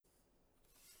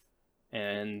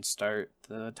and start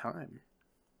the time.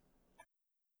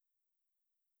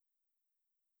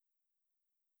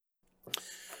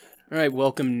 All right,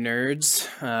 welcome, nerds.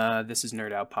 This is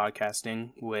Nerd Out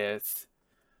Podcasting with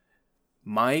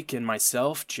Mike and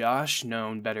myself, Josh,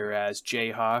 known better as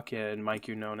Jayhawk, and Mike,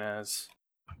 you're known as...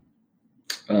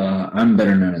 I'm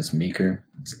better known as Meeker.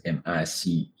 It's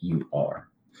Micur.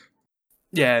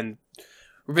 Yeah, and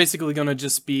we're basically going to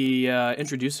just be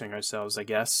introducing ourselves, I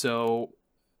guess. So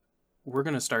we're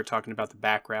going to start talking about the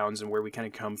backgrounds and where we kind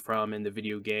of come from in the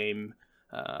video game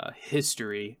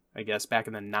history, I guess, back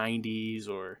in the 90s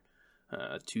or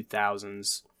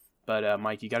 2000s. But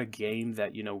Mike, you got a game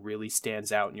that, really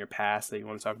stands out in your past that you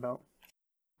want to talk about?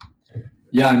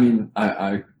 Yeah, I mean,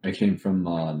 I came from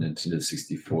Nintendo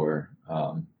 64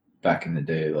 back in the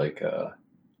day.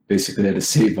 Basically, I had to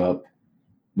save up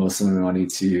most of my money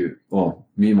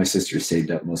me and my sister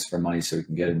saved up most of our money so we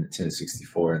can get a Nintendo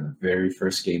 64. And the very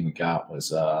first game we got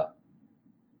was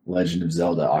Legend of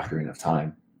Zelda: Ocarina of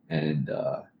Time. And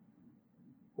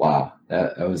wow,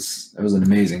 that was an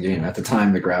amazing game. At the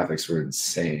time, the graphics were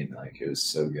insane. It was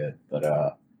so good. But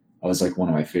I was one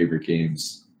of my favorite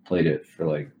games. Played it for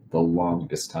the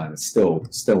longest time. It's still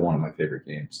one of my favorite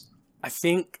games. I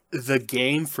think the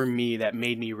game for me that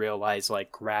made me realize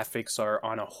graphics are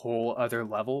on a whole other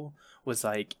level was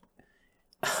I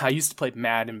used to play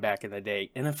Madden back in the day.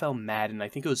 NFL Madden, I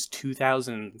think it was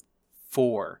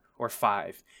 2004 or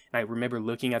 5. And I remember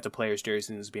looking at the players' jerseys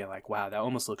and just being like, wow, that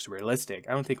almost looks realistic.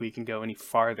 I don't think we can go any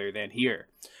farther than here.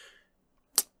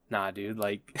 Nah, dude,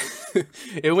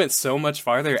 it went so much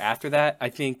farther after that. I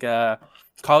think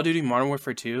Call of Duty Modern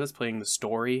Warfare 2 was playing the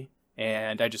story,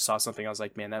 and I just saw something. I was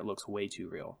like, man, that looks way too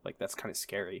real. That's kind of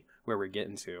scary where we're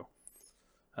getting to.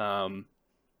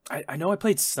 I know I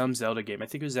played some Zelda game. I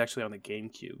think it was actually on the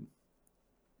GameCube.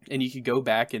 And you could go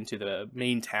back into the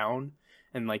main town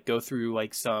and go through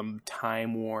some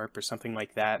time warp or something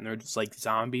like that. And there were just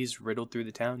zombies riddled through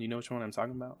the town. You know which one I'm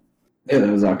talking about? Yeah,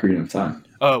 that was Ocarina of Time.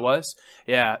 Oh, it was?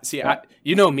 Yeah. See, yeah.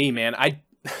 You know me, man. I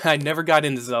never got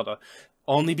into Zelda.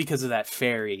 Only because of that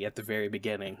fairy at the very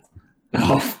beginning.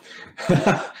 Oh,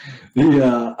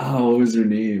 what was her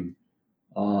name?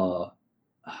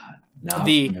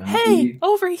 Hey,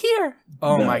 over here.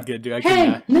 Oh my god, dude.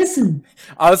 Hey, listen.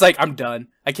 I was like, I'm done.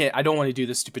 I don't want to do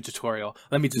this stupid tutorial.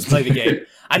 Let me just play the game.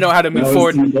 I know how to move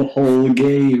forward. The whole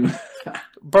game.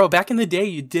 Bro, back in the day,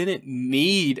 you didn't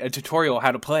need a tutorial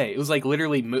how to play. It was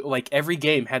literally every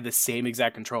game had the same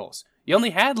exact controls. You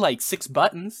only had 6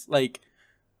 buttons.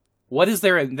 What is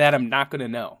there that I'm not going to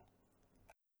know?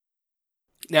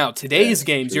 Now, today's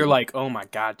games, you're like, oh my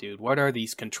god, dude, what are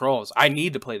these controls? I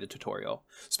need to play the tutorial.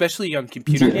 Especially on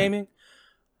computer gaming.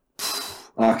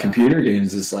 Computer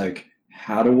games is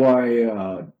how do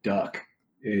I duck?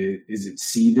 Is it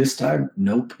C this time?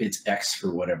 Nope, it's X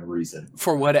for whatever reason.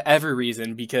 For whatever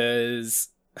reason, because...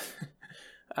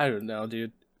 I don't know,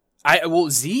 dude.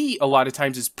 Z a lot of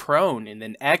times is prone, and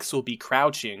then X will be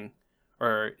crouching.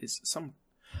 Or is some...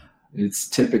 It's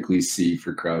typically C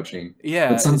for crouching. Yeah,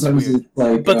 but sometimes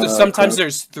it's sometimes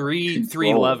there's three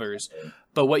levers.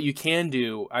 But what you can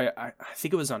do, I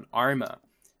think it was on Arma.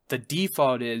 The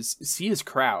default is C is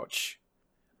crouch,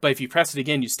 but if you press it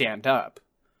again, you stand up,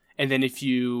 and then if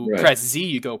you press Z,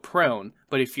 you go prone.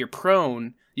 But if you're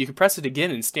prone, you can press it again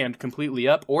and stand completely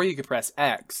up, or you could press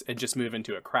X and just move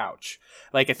into a crouch.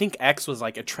 I think X was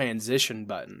a transition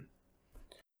button.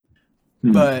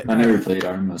 But I never played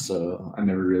Arma, so I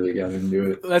never really got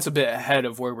into it. That's a bit ahead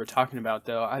of where we're talking about,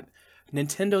 though.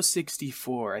 Nintendo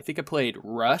 64. I think I played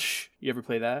Rush. You ever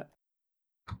play that?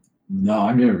 No,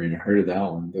 I've never even heard of that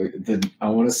one. I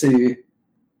want to say,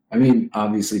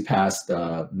 obviously past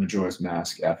Majora's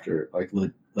Mask after,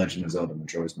 Legend of Zelda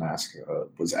Majora's Mask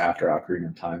was after Ocarina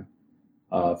of Time,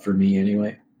 for me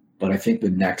anyway. But I think the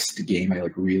next game I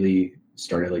really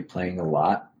started playing a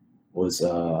lot was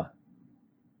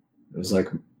it was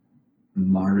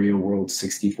Mario World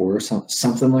 64 or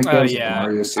something like that. Oh, yeah.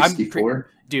 Mario 64.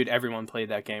 Dude, everyone played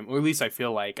that game. Or at least I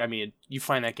feel like. You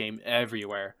find that game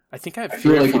everywhere. I think I have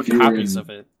 3 or 4 copies of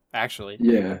it, actually.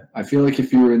 Yeah, I feel like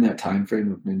if you were in that time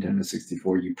frame of Nintendo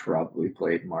 64, you probably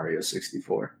played Mario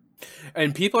 64.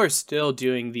 And people are still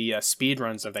doing the speed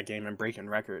runs of that game and breaking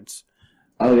records.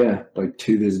 Oh, yeah.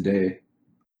 To this day.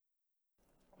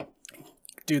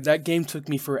 Dude, that game took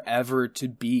me forever to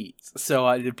beat.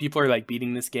 So people are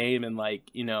beating this game in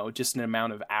just an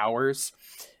amount of hours.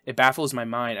 It baffles my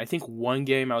mind. I think one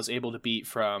game I was able to beat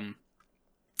from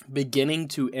beginning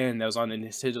to end that was on the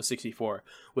Nintendo 64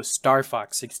 was Star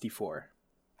Fox 64.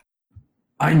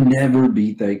 I never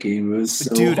beat that game. It was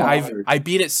so Dude, hard. I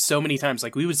beat it so many times.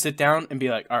 Like we would sit down and be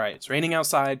like, "All right, it's raining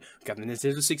outside. We got the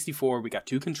Nintendo 64. We got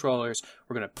 2 controllers.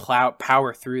 We're gonna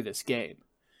power through this game."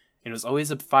 And it was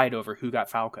always a fight over who got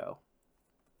Falco.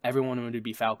 Everyone wanted to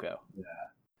be Falco. Yeah.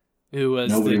 Who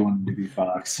was Nobody wanted to be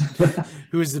Fox.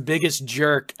 who was the biggest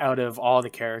jerk out of all the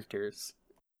characters.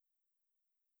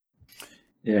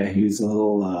 Yeah, he was a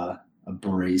little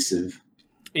abrasive.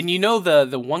 And you know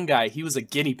the one guy, he was a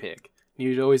guinea pig. And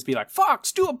you'd always be like,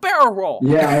 "Fox, do a barrel roll."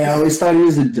 Yeah, I always thought he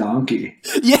was a donkey.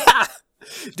 Yeah.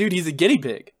 Dude, he's a guinea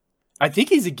pig. I think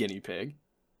he's a guinea pig.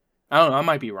 I don't know, I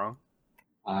might be wrong.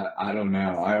 I don't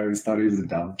know. I always thought he was a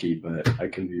donkey, but I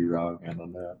could be wrong. I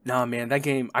don't know. No, man, that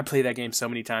game, I played that game so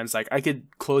many times. Like, I could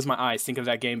close my eyes, think of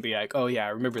that game, be like, "Oh yeah, I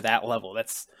remember that level.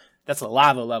 That's a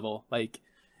lava level." Like,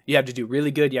 you had to do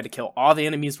really good. You had to kill all the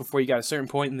enemies before you got a certain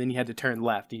point, and then you had to turn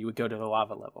left, and you would go to the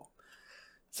lava level.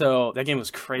 So that game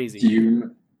was crazy. Do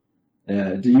you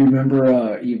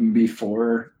remember even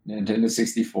before Nintendo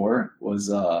 64 was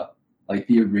like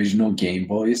the original Game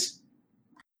Boys?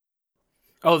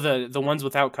 Oh, the ones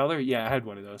without color? Yeah, I had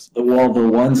one of those. The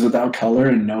ones without color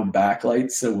and no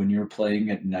backlights. So when you were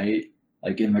playing at night,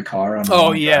 like in the car on a Oh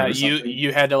long yeah, drive or something,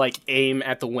 you had to like aim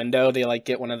at the window. They like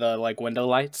get one of the like window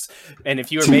lights, and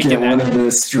if you were to making get one that, of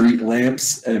the street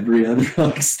lamps, every other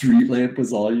like street lamp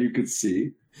was all you could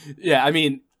see. yeah, I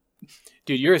mean,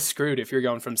 dude, you're screwed if you're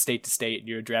going from state to state.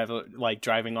 You're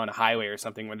driving on a highway or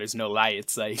something where there's no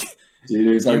lights. Like, Dude,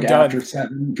 it was you're like done. after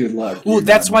 7, good luck. Well, You're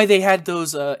that's done. why they had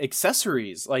those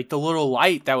accessories, like the little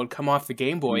light that would come off the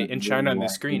Game Boy and shine on the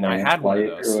screen. I had one of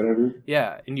Light or those. whatever.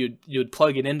 Yeah, and you'd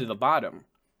plug it into the bottom.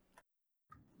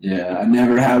 Yeah, I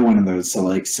never had one of those. So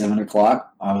like 7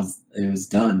 o'clock, it was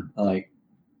done. Like,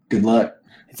 good luck.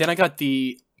 And then I got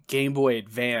the Game Boy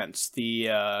Advance,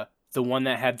 the one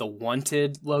that had the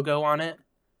Wanted logo on it.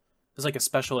 It was like a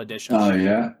special edition. Oh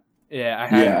yeah. Yeah, I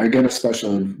had. Yeah, I got a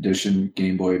special edition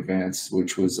Game Boy Advance,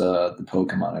 which was the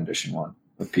Pokemon edition one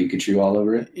with Pikachu all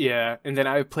over it. Yeah, and then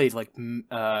I played like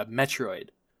Metroid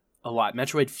a lot.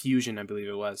 Metroid Fusion, I believe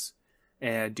it was.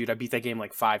 And dude, I beat that game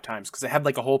like 5 times because it had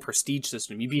like a whole prestige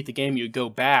system. You beat the game, you would go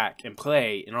back and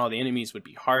play, and all the enemies would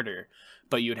be harder,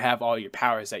 but you'd have all your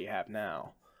powers that you have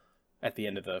now at the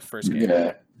end of the first game.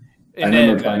 Yeah, And I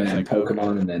remember then, playing like,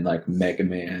 Pokemon and then like Mega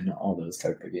Man, all those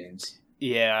type of games.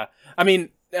 yeah, I mean,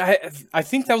 I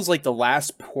think that was like the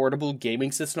last portable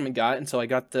gaming system I got until I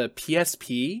got the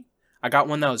PSP. I got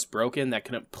one that was broken that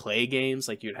couldn't play games,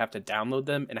 like you'd have to download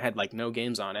them, and it had like no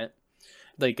games on it,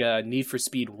 like Need for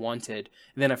Speed Wanted.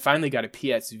 And then I finally got a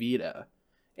PS Vita,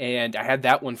 and I had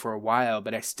that one for a while,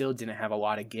 but I still didn't have a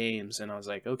lot of games, and I was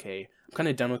like, okay, I'm kind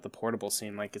of done with the portable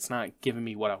scene. Like, it's not giving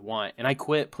me what I want, and I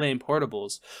quit playing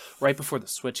portables right before the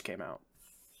Switch came out.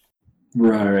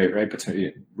 Right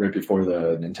before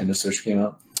the Nintendo Switch came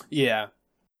out. Yeah.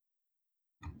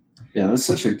 Yeah, that's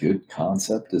such a good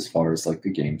concept as far as like the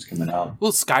games coming out.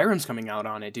 Well, Skyrim's coming out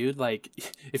on it, dude. Like,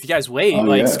 if you guys wait, Oh,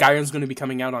 like yeah. Skyrim's going to be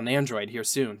coming out on Android here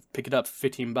soon. Pick it up for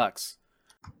 $15.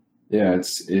 Yeah,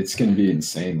 it's gonna be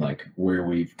insane, like where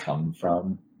we've come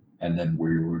from, and then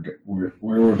where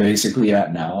we're basically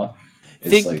at now.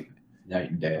 It's like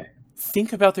night and day.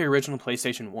 Think about the original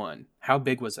PlayStation 1. How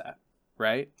big was that?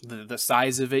 Right? The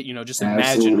size of it, just imagine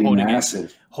Absolutely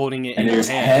massive, holding it and in it your was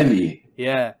hand. heavy.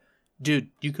 Yeah. Dude,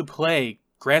 you could play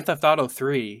Grand Theft Auto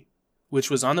 3, which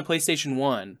was on the PlayStation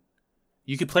 1.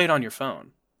 You could play it on your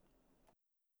phone.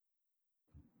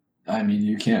 I mean,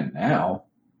 you can now.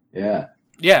 Yeah.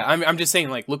 Yeah, I'm just saying,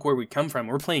 like, look where we come from.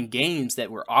 We're playing games that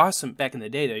were awesome back in the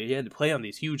day that you had to play on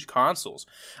these huge consoles.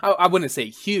 I wouldn't say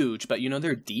huge, but,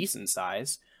 they're decent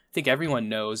size. I think everyone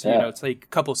knows, Yeah. it's like a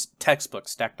couple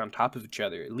textbooks stacked on top of each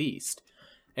other at least.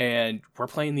 And we're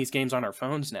playing these games on our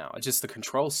phones now. It's just the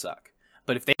controls suck.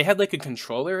 But if they had like a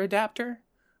controller adapter,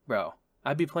 bro,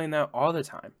 I'd be playing that all the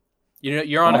time.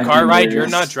 You're on a car ride, you're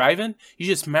not driving, you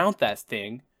just mount that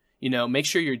thing, make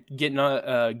sure you're getting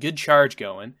a good charge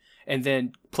going, and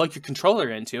then plug your controller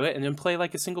into it and then play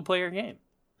like a single player game.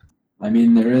 I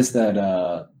mean, there is that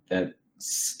that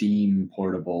Steam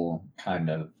portable kind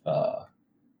of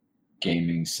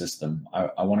gaming system.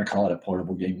 I want to call it a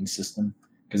portable gaming system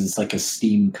because it's like a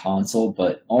Steam console,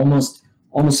 but almost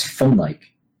phone-like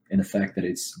in the fact that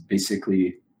it's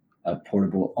basically a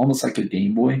portable, almost like a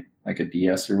Game Boy, like a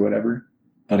DS or whatever,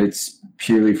 but it's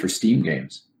purely for Steam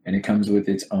games, and it comes with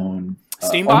its own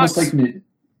Steam almost box? like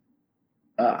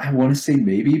I want to say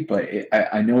maybe, but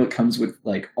I know it comes with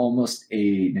like almost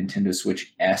a Nintendo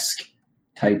Switch-esque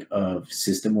type of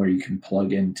system where you can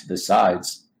plug into the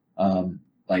sides,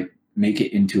 like make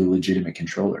it into a legitimate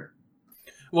controller.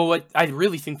 Well, what I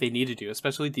really think they need to do,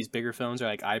 especially with these bigger phones or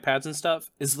like iPads and stuff,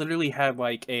 is literally have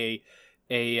like a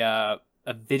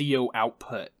video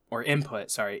output or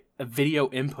input, sorry, a video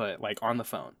input like on the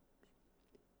phone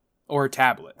or a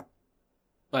tablet.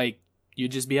 Like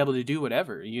you'd just be able to do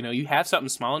whatever. You know, you have something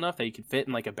small enough that you could fit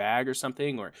in like a bag or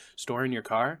something or store in your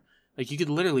car. Like you could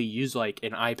literally use like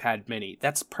an iPad mini.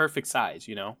 That's perfect size,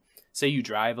 you know? Say you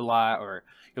drive a lot or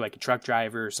you're like a truck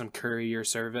driver or some courier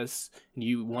service and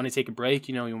you want to take a break,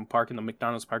 you know, you want to park in the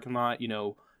McDonald's parking lot, you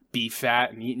know, be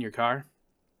fat and eat in your car.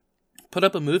 Put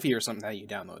up a movie or something that you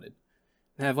downloaded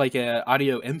and have like a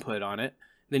audio input on it.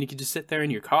 Then you could just sit there in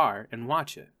your car and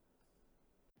watch it.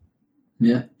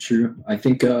 Yeah, true. I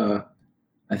think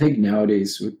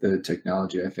nowadays with the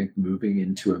technology, I think moving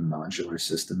into a modular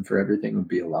system for everything would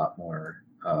be a lot more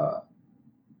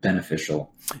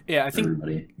beneficial Yeah, I for think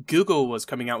everybody. Google was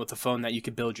coming out with a phone that you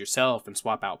could build yourself and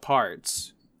swap out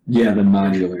parts. Yeah, the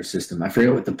modular system. I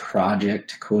forget what the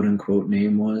project quote unquote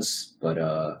name was, but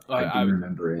I do I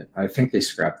remember it. I think they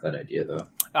scrapped that idea though.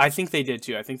 I think they did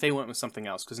too. I think they went with something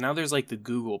else because now there's like the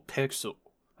Google Pixel,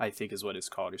 I think is what it's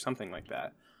called, or something like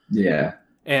that. Yeah.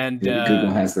 And Yeah,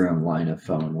 Google has their own line of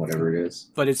phone, whatever it is.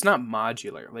 but it's not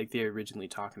modular like they were originally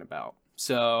talking about.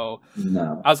 So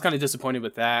No. I was kind of disappointed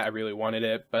with that. I really wanted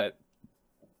it, but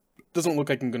it doesn't look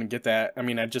like I'm going to get that. I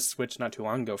mean, I just switched not too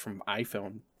long ago from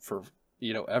iPhone for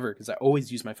ever because I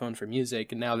always use my phone for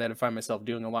music, and now that I find myself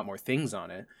doing a lot more things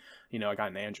on it, I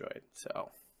got an Android. So,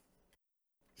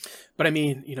 but I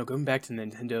mean, going back to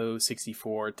Nintendo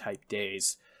 64 type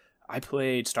days. I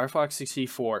played Star Fox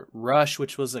 64, Rush,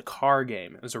 which was a car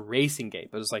game. It was a racing game.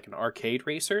 It was like an arcade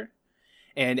racer.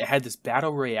 And it had this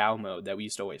Battle Royale mode that we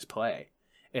used to always play.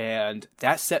 And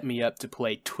that set me up to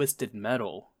play Twisted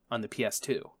Metal on the PS2.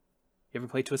 You ever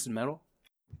play Twisted Metal?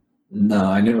 No,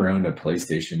 I never owned a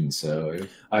PlayStation, so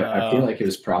I feel like it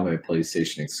was probably a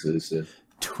PlayStation exclusive.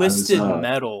 Twisted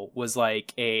Metal was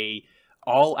like a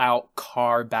all-out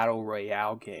car Battle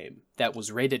Royale game that was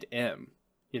rated M,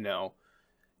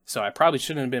 So I probably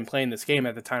shouldn't have been playing this game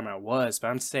at the time I was, but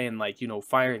I'm saying like,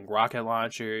 firing rocket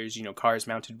launchers, cars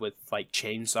mounted with like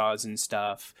chainsaws and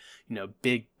stuff,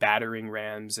 big battering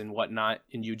rams and whatnot.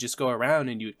 And you just go around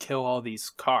and you'd kill all these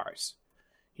cars,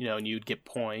 and you'd get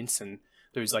points and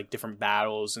there's like different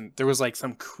battles. And there was like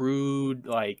some crude,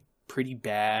 like pretty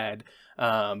bad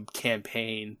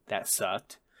campaign that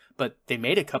sucked. But they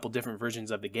made a couple different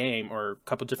versions of the game or a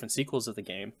couple different sequels of the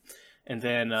game. And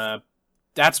then,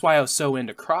 that's why I was so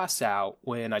into Crossout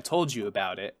when I told you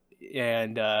about it.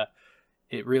 And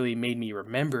it really made me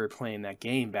remember playing that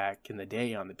game back in the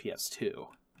day on the PS2.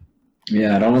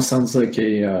 Yeah, it almost sounds like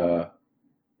an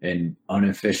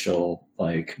unofficial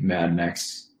like Mad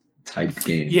Max type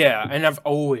game. Yeah, and I've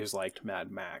always liked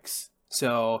Mad Max.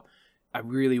 So I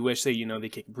really wish that, they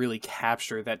could really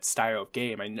capture that style of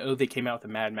game. I know they came out with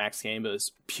a Mad Max game, but it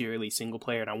was purely single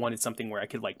player, and I wanted something where I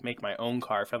could, like, make my own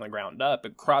car from the ground up.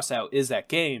 And Crossout is that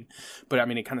game, but, I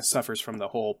mean, it kind of suffers from the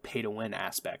whole pay-to-win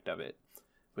aspect of it,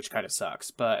 which kind of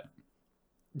sucks. But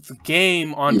the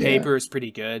game on paper is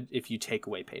pretty good if you take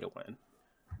away pay-to-win.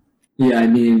 Yeah, I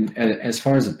mean, as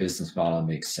far as a business model, it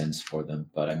makes sense for them.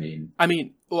 But, I mean,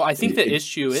 well, I think the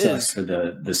issue is... for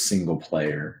the single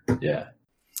player, yeah.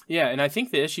 Yeah, and I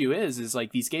think the issue is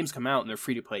like these games come out and they're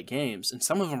free-to-play games, and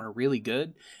some of them are really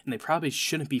good, and they probably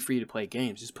shouldn't be free-to-play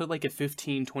games. Just put like a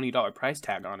 $15, $20 price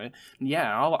tag on it, and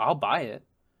yeah, I'll buy it.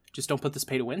 Just don't put this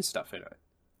pay-to-win stuff in it.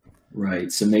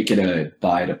 Right, so make it a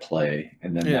buy-to-play,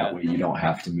 and then that way you don't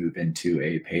have to move into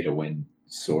a pay-to-win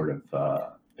sort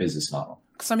of business model.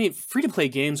 Because, I mean, free-to-play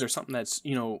games are something that's,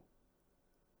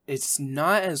 it's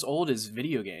not as old as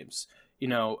video games.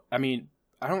 I mean,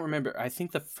 I don't remember. I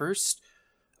think the first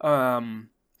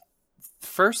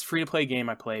free-to-play game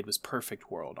I played was Perfect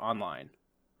World online.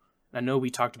 I know we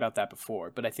talked about that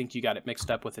before, but I think you got it mixed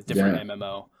up with a different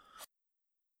MMO.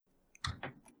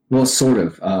 Well, sort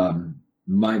of.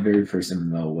 My very first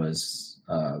MMO was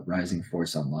Rising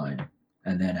Force Online,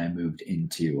 and then I moved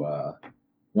into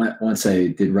once I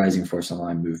did Rising Force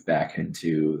Online, moved back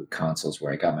into consoles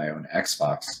where I got my own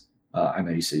Xbox. I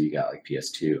know you said you got like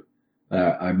PS2.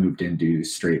 I moved into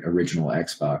straight original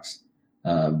Xbox.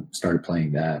 Started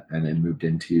playing that and then moved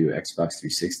into Xbox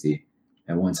 360.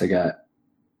 And once I got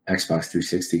Xbox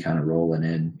 360 kind of rolling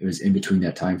in, it was in between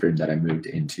that time frame that I moved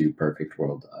into Perfect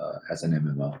World as an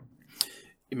MMO.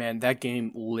 Man, that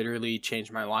game literally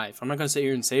changed my life. I'm not going to sit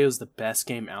here and say it was the best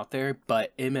game out there,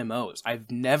 but MMOs. I've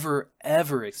never,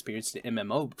 ever experienced an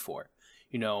MMO before.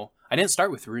 I didn't start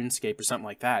with RuneScape or something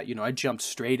like that. I jumped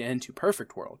straight into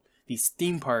Perfect World. these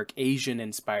theme park Asian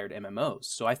inspired MMOs.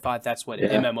 So I thought that's what an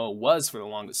Yeah. MMO was for the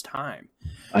longest time.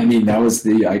 I mean, that was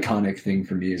the iconic thing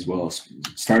for me as well.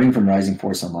 Starting from Rising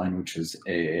Force Online, which is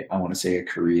I want to say a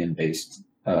Korean-based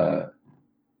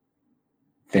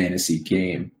fantasy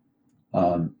game,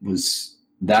 was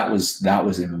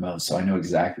MMO. So I know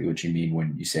exactly what you mean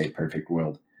when you say Perfect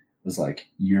World. It was like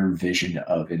your vision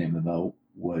of an MMO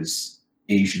was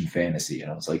Asian fantasy,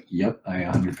 and I was like, "Yep, I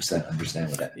 100% understand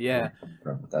what that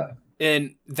from with that."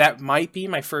 And that might be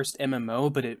my first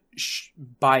MMO, but it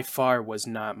by far was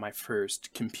not my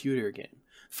first computer game.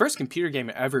 First computer game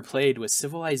I ever played was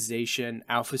Civilization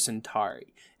Alpha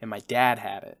Centauri, and my dad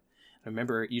had it. I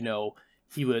remember,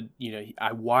 he would,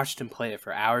 I watched him play it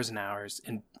for hours and hours,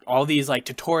 and all these like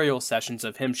tutorial sessions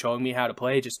of him showing me how to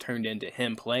play just turned into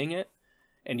him playing it.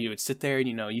 And you would sit there and,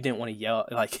 you didn't want to yell,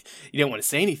 like, you didn't want to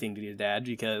say anything to your dad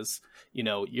because,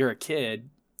 you're a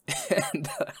kid. And,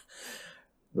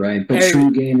 right, but true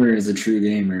gamer is a true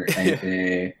gamer,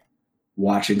 and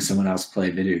watching someone else play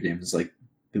video games is like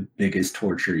the biggest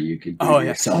torture you could do to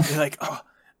yourself. You're like,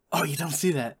 oh, you don't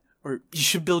see that. Or you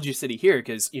should build your city here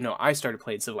because, I started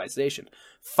playing Civilization.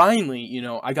 Finally,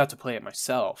 I got to play it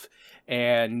myself.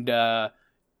 And,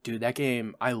 dude, that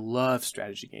game, I love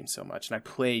strategy games so much. And I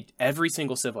played every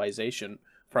single Civilization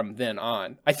from then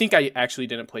on. I think I actually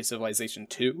didn't play Civilization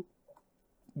 2.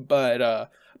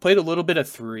 But played a little bit of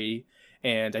 3.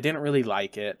 And I didn't really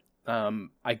like it.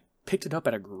 I picked it up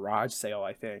at a garage sale,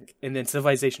 I think. And then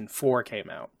Civilization 4 came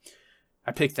out.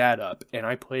 I picked that up, and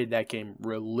I played that game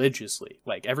religiously.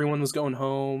 Like, everyone was going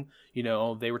home,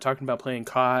 they were talking about playing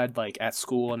COD, like, at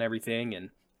school and everything, and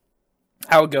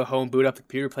I would go home, boot up the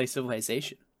computer, play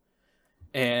Civilization.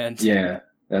 And yeah,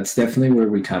 that's definitely where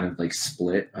we kind of, like,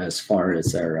 split as far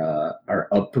as our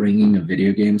upbringing of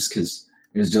video games, because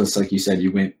it was just like you said,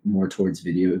 you went more towards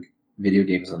video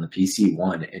games on the PC,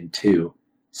 1, and 2,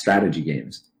 strategy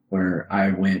games, where I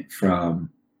went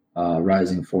from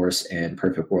Rising Force and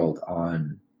Perfect World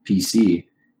on PC,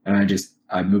 and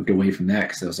I moved away from that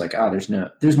because I was like, there's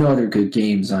no other good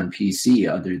games on PC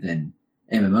other than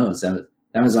MMOs.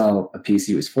 That was all a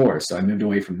PC was for. So I moved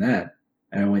away from that,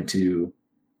 and I went to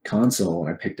console.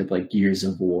 I picked up like Gears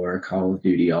of War, Call of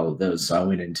Duty, all of those. So I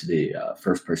went into the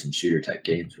first-person shooter type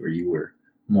games where you were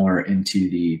more into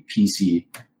the PC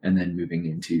and then moving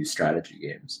into strategy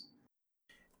games.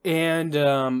 And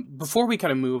before we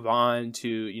kind of move on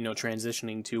to,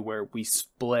 transitioning to where we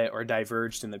split or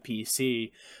diverged in the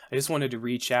PC, I just wanted to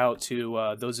reach out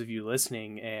to those of you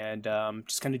listening and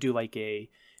just kind of do like if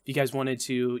you guys wanted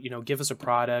to, give us a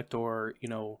product or,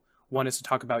 want us to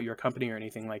talk about your company or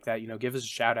anything like that, give us a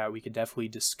shout out. We could definitely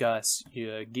discuss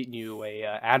getting you a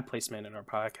ad placement in our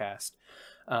podcast.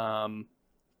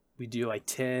 We do like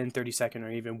 10, 30 second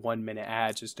or even 1 minute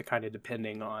ads just to kind of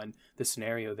depending on the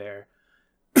scenario there.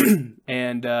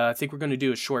 And I think we're going to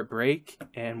do a short break,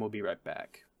 and we'll be right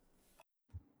back.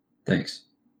 Thanks.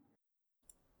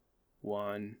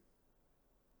 1.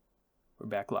 We're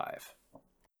back live.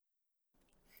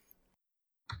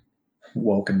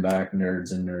 Welcome back,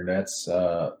 nerds and nerdettes.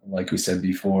 Like we said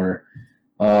before,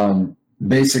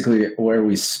 basically where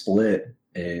we split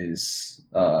is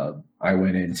I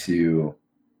went into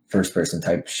first-person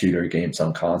type shooter games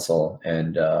on console,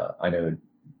 and I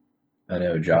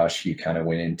know, Josh, you kind of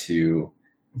went into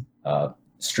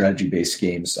strategy-based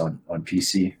games on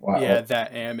PC. Wow. Yeah,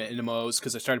 that and MMOs,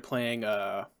 because I started playing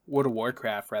World of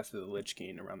Warcraft, Wrath of the Lich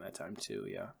King around that time too,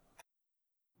 yeah.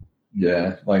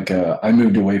 Yeah, like I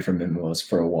moved away from MMOs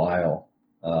for a while,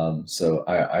 so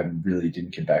I really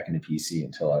didn't get back into PC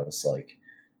until I was like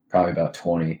probably about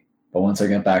 20. But once I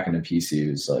got back into PC,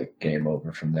 it was like game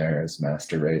over from there as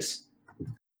Master Race.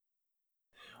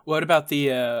 What about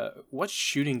what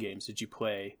shooting games did you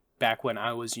play back when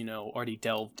I was, already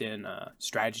delved in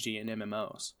strategy and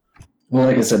MMOs? Well,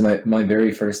 like I said, my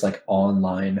very first like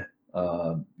online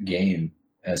game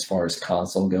as far as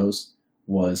console goes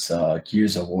was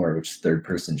Gears of War, which is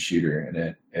third-person shooter,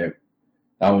 and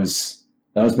that was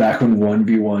back when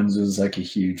 1v1s was like a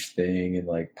huge thing and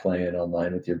like playing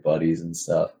online with your buddies and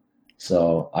stuff.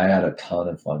 So I had a ton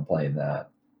of fun playing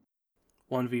that.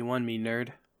 1v1 me, nerd.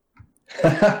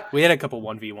 We had a couple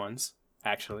 1v1s,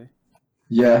 actually.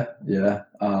 Yeah.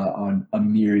 On a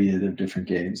myriad of different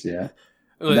games, yeah.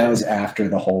 That was after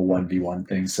the whole 1v1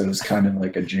 thing, so it was kind of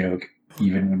like a joke.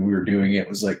 Even when we were doing it,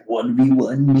 was like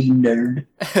 1v1 me, nerd.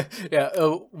 Yeah.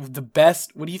 Oh,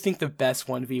 what do you think the best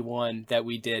 1v1 that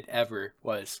we did ever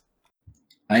was?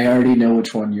 I already know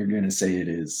which one you're going to say it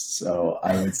is, so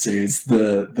I would say it's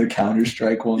the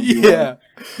Counter-Strike 1v1.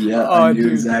 Yeah, I knew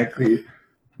exactly.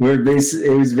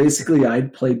 It was basically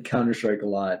I'd played Counter-Strike a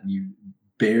lot, and you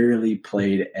barely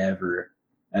played ever,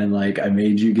 and like I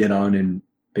made you get on and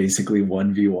basically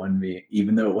 1v1 me,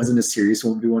 even though it wasn't a serious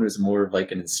 1v1. It was more of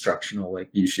like an instructional, like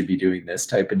you should be doing this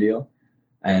type of deal.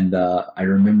 And I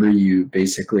remember you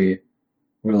basically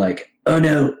were like, "Oh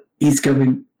no, he's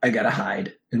coming! I gotta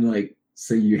hide," and like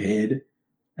so you hid,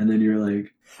 and then you're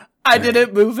like, I all right.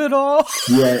 didn't move at all.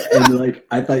 Yeah, and like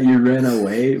I thought you ran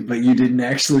away, but you didn't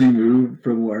actually move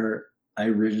from where I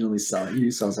originally saw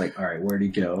you. So I was like, all right, where'd he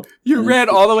go? You And then ran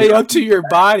all the way up to your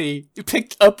body. You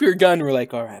picked up your gun. We're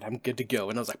like, all right, I'm good to go.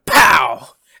 And I was like, pow!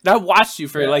 And I watched you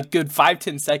for yeah, like good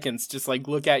 5-10 seconds, just like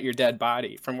look at your dead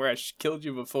body from where I killed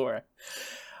you before.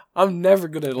 I'm never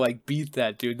gonna like beat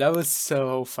that, dude. That was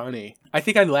so funny. I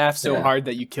think I laughed so yeah. hard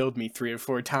that you killed me 3 or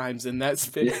 4 times in that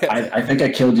spin. Yeah, I think I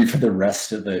killed you for the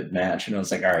rest of the match, and I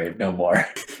was like, all right, no more.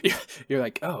 You're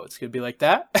like, oh, it's gonna be like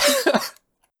that.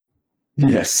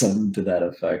 Yeah, something to that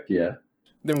effect. Yeah.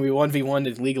 Then we 1v1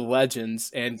 in League of Legends,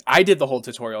 and I did the whole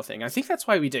tutorial thing. I think that's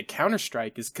why we did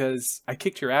Counter-Strike, is because I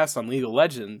kicked your ass on League of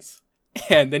Legends.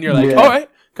 And then you're like, all Yeah. right,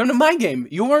 come to my game.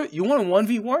 You want a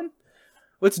 1v1?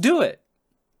 Let's do it.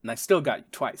 And I still got you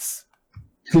twice.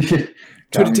 Got 2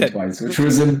 to me 10. twice,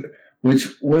 which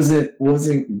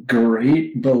wasn't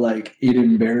great, but like it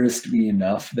embarrassed me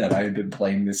enough that I had been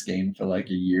playing this game for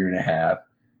like a year and a half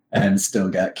and still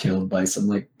got killed by some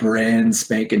like brand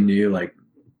spanking new, like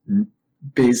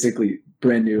basically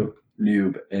brand new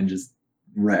noob, and just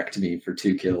wrecked me for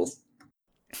 2 kills.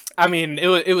 I mean,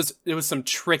 it was some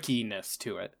trickiness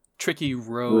to it. Tricky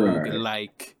rogue Right.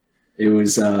 like. It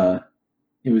was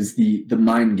the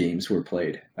mind games were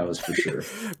played. That was for sure.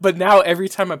 But now every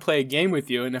time I play a game with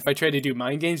you, and if I try to do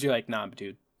mind games, you're like, nah,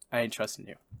 dude, I ain't trusting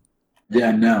you.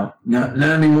 Yeah, no, not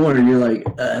anymore. You're like,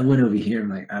 I went over here. I'm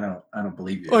like, I don't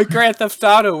believe you. Like Grand Theft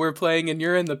Auto, we're playing, and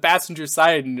you're in the passenger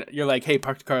side, and you're like, hey,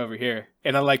 park the car over here.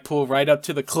 And I like pull right up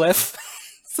to the cliff.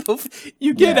 So if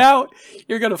you get Yeah. out,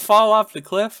 you're going to fall off the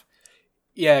cliff.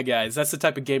 Yeah, guys, that's the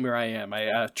type of gamer I am.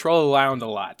 I troll around a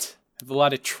lot. I have a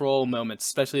lot of troll moments,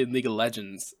 especially in League of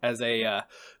Legends, as a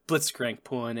Blitzcrank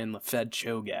pulling in the Fed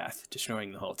Cho'Gath,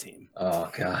 destroying the whole team.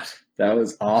 Oh god, that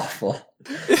was awful.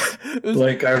 Was,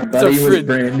 Like our buddy was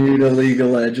brand new to League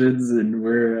of Legends, and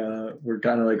we're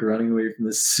kind of like running away from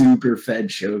the super fed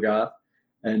Shogoth.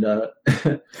 And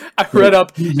I run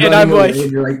up, and I'm like,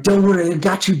 and you're like, "Don't worry, I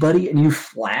got you, buddy." And you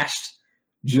flashed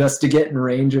just to get in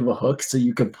range of a hook, so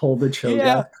you could pull the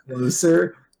Cho'Gath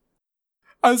closer.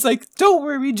 I was like, don't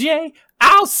worry, Jay.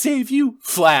 I'll save you.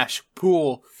 Flash.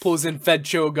 Pulls in Fed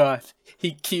Cho'Gath.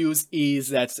 He Qs E's.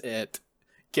 That's it.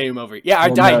 Game over. Yeah, I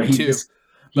died too.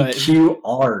 He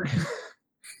QR'd.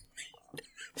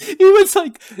 He was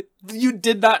like, you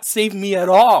did not save me at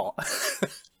all.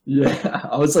 Yeah,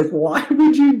 I was like, why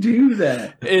would you do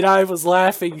that? And I was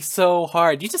laughing so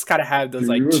hard. You just gotta have those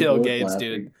like chill games,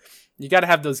 dude. You gotta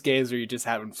have those games where you're just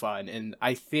having fun. And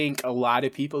I think a lot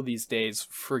of people these days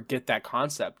forget that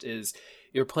concept is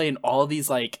you're playing all these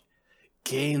like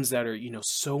games that are,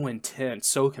 so intense,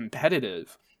 so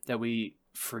competitive that we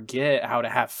forget how to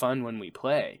have fun when we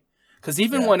play. Because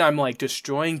even when I'm like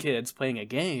destroying kids playing a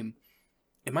game,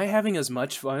 am I having as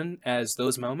much fun as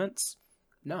those moments?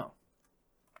 No.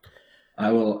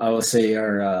 I will say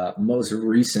our most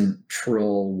recent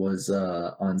troll was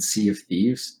on Sea of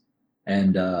Thieves,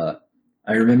 and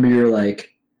I remember you're like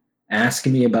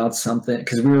asking me about something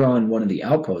because we were on one of the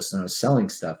outposts and I was selling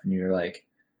stuff, and you're like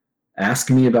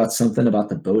asking me about something about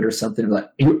the boat or something. Like,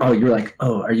 you're like,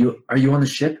 oh, are you on the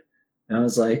ship? And I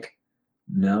was like,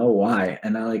 no, why?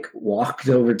 And I like walked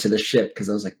over to the ship because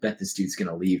I was like, bet this dude's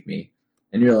gonna leave me.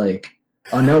 And you're like,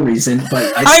 oh, no reason.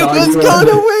 But I saw was you going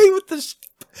away with the.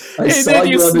 I saw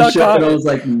you on the ship, and I was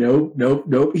like,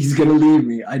 nope. He's gonna leave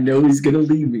me. I know he's gonna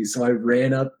leave me. So I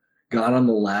ran up, got on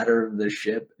the ladder of the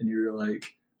ship, and you were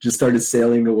like, just started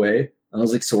sailing away. I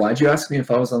was like, so why'd you ask me if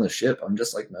I was on the ship? I'm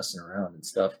just like messing around and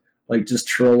stuff, like just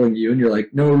trolling you. And you're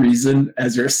like, no reason,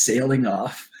 as you're sailing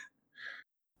off.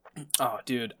 Oh,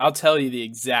 dude, I'll tell you the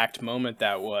exact moment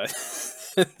that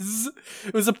was.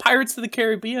 It was a Pirates of the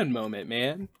Caribbean moment,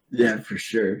 man. Yeah, for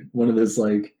sure. One of those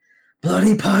like,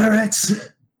 bloody pirates.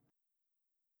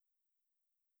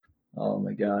 Oh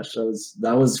my gosh,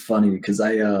 that was funny because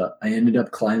I ended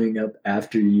up climbing up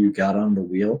after you got on the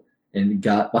wheel and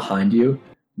got behind you,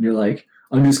 and you're like,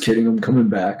 I'm just kidding, I'm coming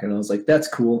back, and I was like, that's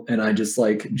cool, and I just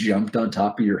like jumped on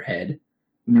top of your head,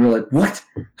 and you were like, what?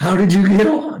 How did you get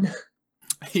on?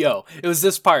 Yo, it was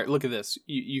this part. Look at this.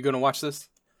 You gonna watch this?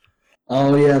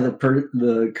 Oh yeah,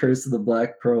 the Curse of the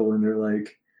Black Pearl, when they're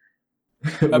like,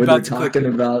 when they're talking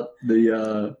about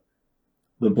the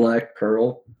Black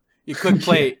Pearl. You click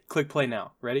play. Click play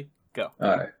now. Ready? Go.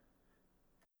 All right.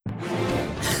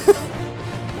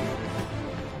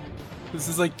 This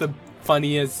is like the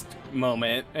funniest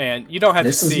moment, and you don't have to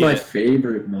This is see my it.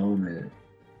 favorite moment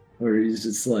where he's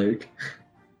just like,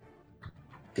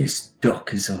 "This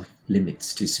dock is off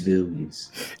limits to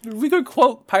civilians." We could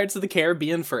quote Pirates of the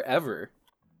Caribbean forever.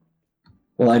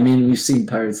 Well, I mean, we've seen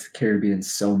Pirates of the Caribbean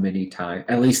so many times.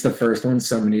 At least the first one,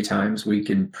 so many times we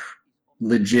can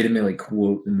legitimately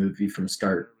quote the movie from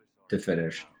start to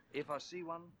finish. If I see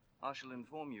one, I shall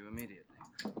inform you immediately.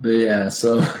 But yeah,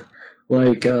 so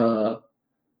like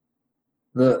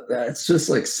that's just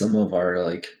like some of our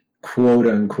like quote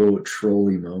unquote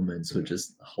trolley moments, which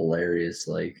is hilarious.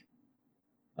 Like,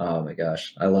 oh my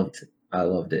gosh, I loved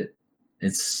it.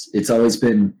 It's always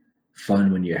been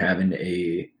fun when you're having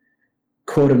a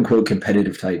quote unquote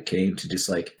competitive type game to just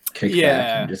like kick back and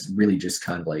Yeah. just really just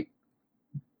kind of like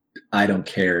I don't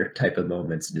care type of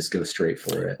moments and just go straight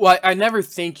for it. Well, I never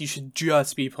think you should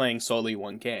just be playing solely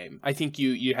one game. I think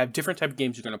you have different type of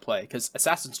games you're going to play, because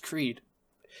Assassin's Creed,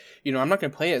 I'm not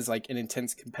going to play it as like an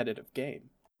intense competitive game.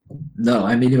 No,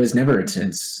 I mean it was never a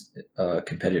tense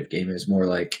competitive game. It was more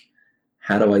like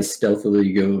how do I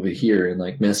stealthily go over here and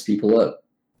like mess people up?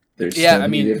 There's Yeah, so I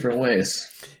many mean, different ways.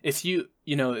 if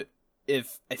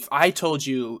if I told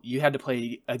you had to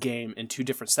play a game in two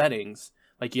different settings,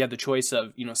 like you had the choice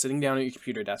of, sitting down at your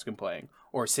computer desk and playing,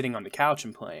 or sitting on the couch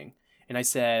and playing, and I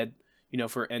said,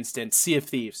 for instance, Sea of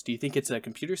Thieves, do you think it's a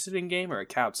computer sitting game or a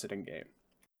couch sitting game?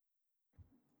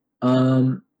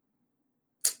 Um,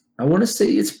 I want to say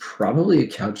it's probably a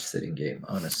couch sitting game,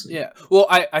 honestly. Yeah. Well,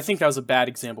 I think that was a bad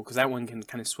example, because that one can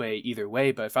kind of sway either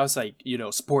way. But if I was like,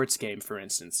 sports game, for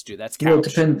instance, dude, that's couch. Well, it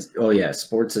depends. Oh yeah,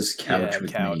 sports is couch Yeah,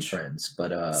 with couch. many friends,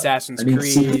 but Assassin's I mean,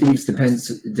 Sea of Creed. Thieves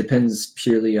depends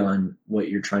purely on what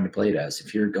you're trying to play it as.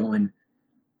 If you're going,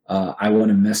 I want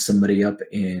to mess somebody up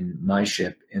in my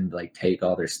ship and like take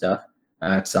all their stuff.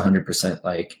 That's 100%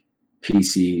 like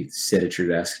PC sit at your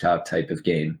desktop type of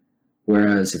game.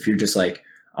 Whereas if you're just like,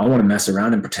 I want to mess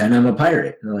around and pretend I'm a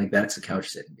pirate, and like that's a couch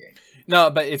sitting game. No,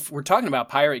 but if we're talking about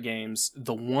pirate games,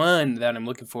 the one that I'm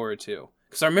looking forward to,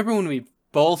 because I remember when we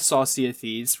both saw Sea of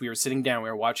Thieves, we were sitting down, we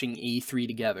were watching E3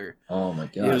 together. Oh my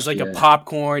gosh! It was like a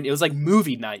popcorn. It was like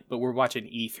movie night, but we're watching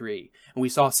E3, and we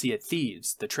saw Sea of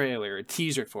Thieves, the trailer, a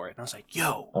teaser for it, and I was like,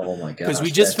 "Yo!" Oh my gosh! Because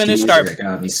we just finished our. That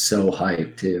got me so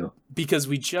hyped too. Because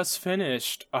we just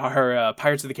finished our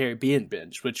Pirates of the Caribbean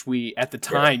binge, which we at the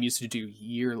time used to do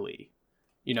yearly.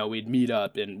 We'd meet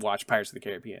up and watch Pirates of the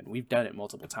Caribbean. We've done it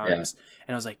multiple times,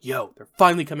 and I was like, "Yo, they're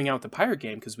finally coming out with the pirate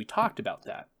game," because we talked about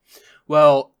that.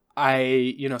 Well,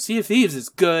 Sea of Thieves is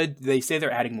good. They say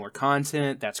they're adding more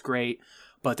content. That's great.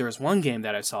 But there was one game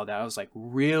that I saw that I was like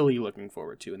really looking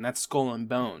forward to, and that's Skull and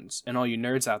Bones. And all you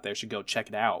nerds out there should go check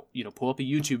it out. Pull up a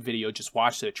YouTube video, just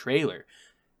watch the trailer.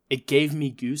 It gave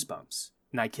me goosebumps,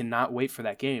 and I cannot wait for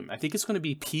that game. I think it's going to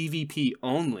be PvP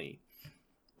only,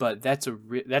 but that's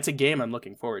a game I'm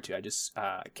looking forward to. I just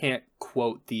can't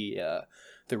quote the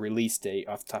release date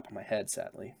off the top of my head,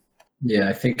 sadly. Yeah,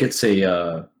 I think it's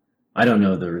a. I don't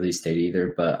know the release date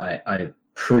either, but I'm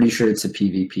pretty sure it's a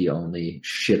PvP only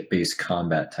ship-based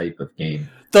combat type of game.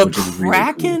 The Kraken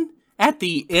really cool. At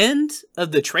the end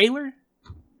of the trailer?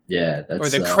 Yeah, that's...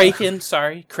 Or the Kraken,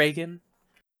 sorry, Kraken.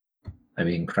 I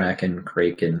mean, Kraken,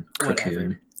 Kraken,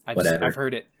 Kraken, whatever. I've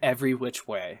heard it every which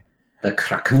way. The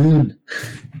Kraken!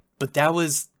 But that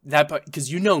was... that part,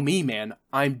 because you know me, man.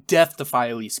 I'm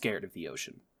deathly scared of the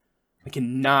ocean. I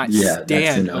cannot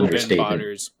stand open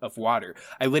waters of water.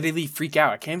 I literally freak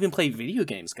out. I can't even play video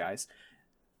games, guys.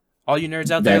 All you nerds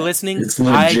out there listening,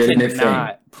 I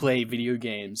cannot play video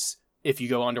games if you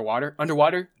go underwater.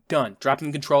 Underwater, done. Dropping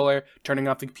the controller, turning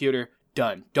off the computer,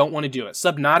 done. Don't want to do it.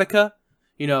 Subnautica,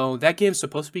 that game's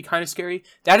supposed to be kind of scary.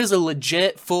 That is a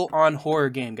legit full-on horror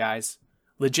game, guys.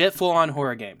 Legit full-on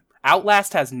horror game.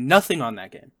 Outlast has nothing on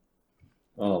that game.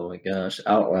 Oh my gosh.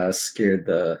 Outlast scared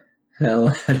the hell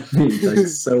out of me, like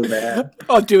so bad.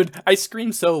 Oh, dude, I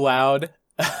screamed so loud.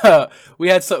 We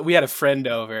had a friend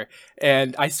over,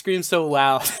 and I screamed so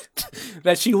loud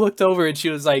that she looked over and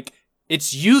she was like,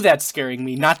 "It's you that's scaring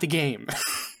me, not the game."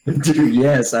 Dude,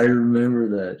 yes, I remember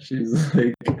that. She's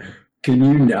like, "Can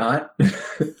you not?"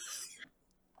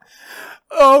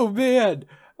 Oh man,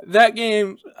 that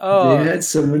game. Oh, they had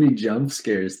so many jump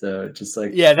scares though. Just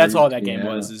like that's all that game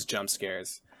was, is jump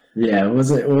scares. Yeah, it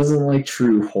wasn't like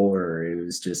true horror. It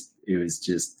was just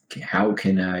how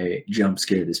can I jump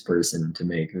scare this person to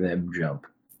make them jump?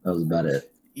 That was about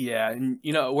it. Yeah, and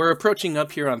we're approaching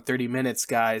up here on 30 minutes,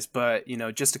 guys, but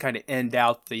just to kind of end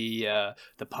out the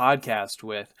podcast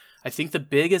with, I think the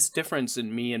biggest difference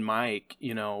in me and Mike,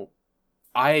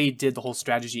 I did the whole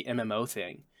strategy MMO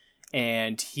thing,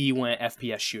 and he went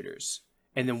FPS shooters.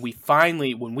 And then we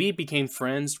finally, when we became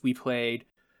friends, we played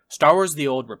Star Wars: The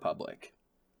Old Republic.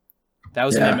 That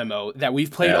was an MMO that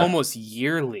we've played almost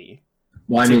yearly.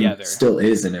 Well, I together. mean, still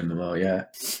is an MMO, yeah.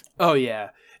 Oh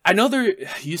yeah, I know there.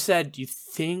 You said you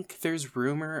think there's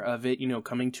rumor of it,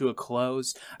 coming to a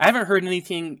close. I haven't heard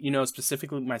anything,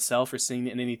 specifically myself or seen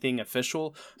anything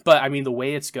official. But I mean, the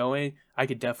way it's going, I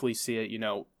could definitely see it,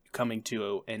 coming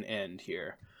to an end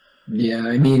here. Yeah,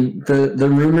 I mean, the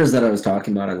rumors that I was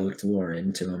talking about, I looked more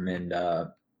into them, and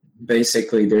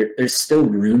basically, there's still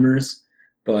rumors,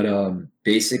 but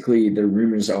basically, the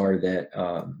rumors are that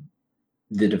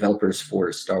the developers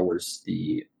for Star Wars: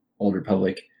 The Old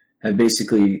Republic have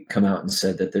basically come out and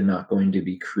said that they're not going to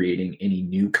be creating any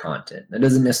new content. That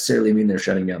doesn't necessarily mean they're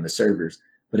shutting down the servers,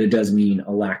 but it does mean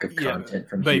a lack of content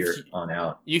from here on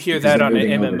out. You hear that on an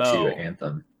MMO. To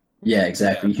Anthem. Yeah,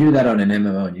 exactly. You hear that on an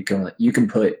MMO, and you can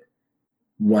put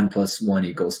 1 +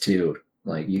 1 = 2.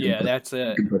 Like that's it.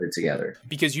 You can put it together.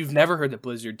 Because you've never heard the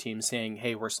Blizzard team saying,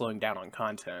 "Hey, we're slowing down on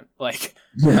content." Like,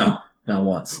 no, not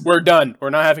once. We're done.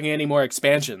 We're not having any more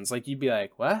expansions. Like, you'd be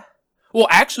like, what? Well,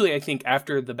 actually, I think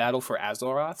after the battle for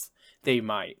Azeroth, they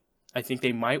might. I think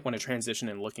they might want to transition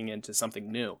and looking into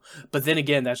something new. But then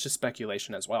again, that's just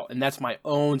speculation as well. And that's my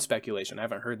own speculation. I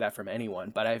haven't heard that from anyone,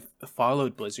 but I've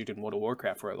followed Blizzard and World of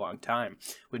Warcraft for a long time.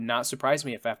 Would not surprise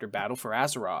me if after Battle for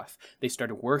Azeroth, they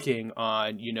started working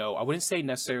on, I wouldn't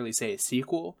necessarily say a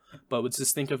sequel, but would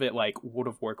just think of it like World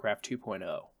of Warcraft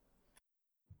 2.0.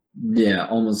 Yeah,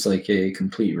 almost like a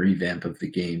complete revamp of the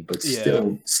game, but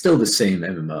still the same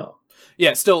MMO.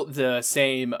 Yeah, still the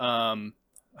same I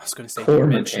was going to say core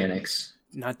dimension. Mechanics.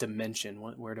 Not dimension.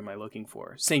 What word am I looking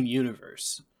for? Same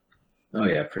universe. Oh,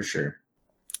 yeah, for sure.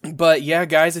 But yeah,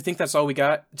 guys, I think that's all we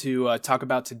got to talk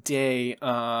about today.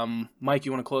 Mike,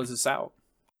 you want to close this out?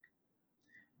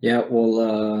 Yeah,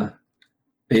 well,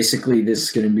 basically, this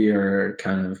is going to be our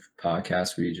kind of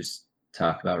podcast where you just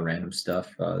talk about random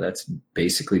stuff. That's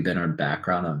basically been our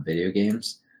background on video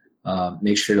games.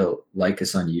 Make sure to like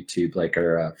us on YouTube, like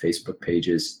our Facebook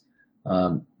pages.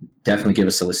 Definitely give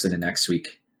us a listen to next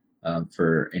week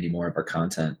for any more of our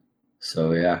content.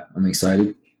 So yeah, I'm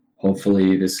excited.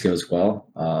 Hopefully this goes well.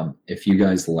 If you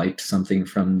guys liked something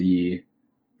from the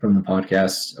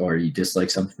podcast, or you dislike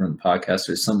something from the podcast,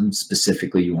 or something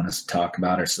specifically you want us to talk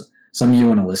about, or something you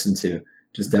want to listen to,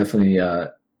 just definitely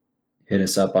hit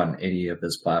us up on any of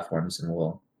those platforms, and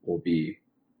we'll be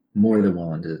more than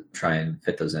willing to try and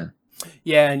fit those in.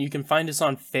 Yeah, and you can find us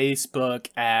on Facebook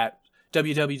at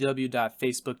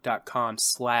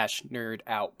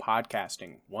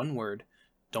www.facebook.com/nerdoutpodcasting. One word.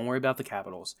 Don't worry about the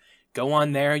capitals. Go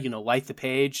on there, like the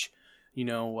page,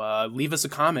 leave us a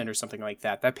comment or something like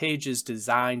that. That page is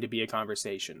designed to be a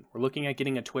conversation. We're looking at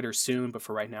getting a Twitter soon, but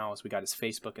for right now, as we got is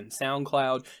Facebook and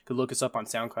SoundCloud. You could look us up on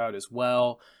SoundCloud as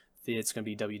well. It's going to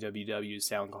be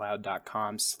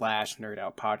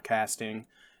www.soundcloud.com/nerdoutpodcasting.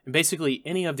 And basically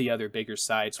any of the other bigger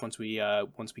sites, once we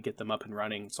get them up and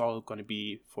running, it's all going to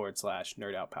be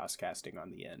 /nerdoutpodcasting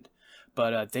on the end.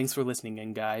 But thanks for listening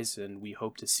in, guys, and we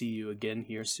hope to see you again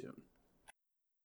here soon.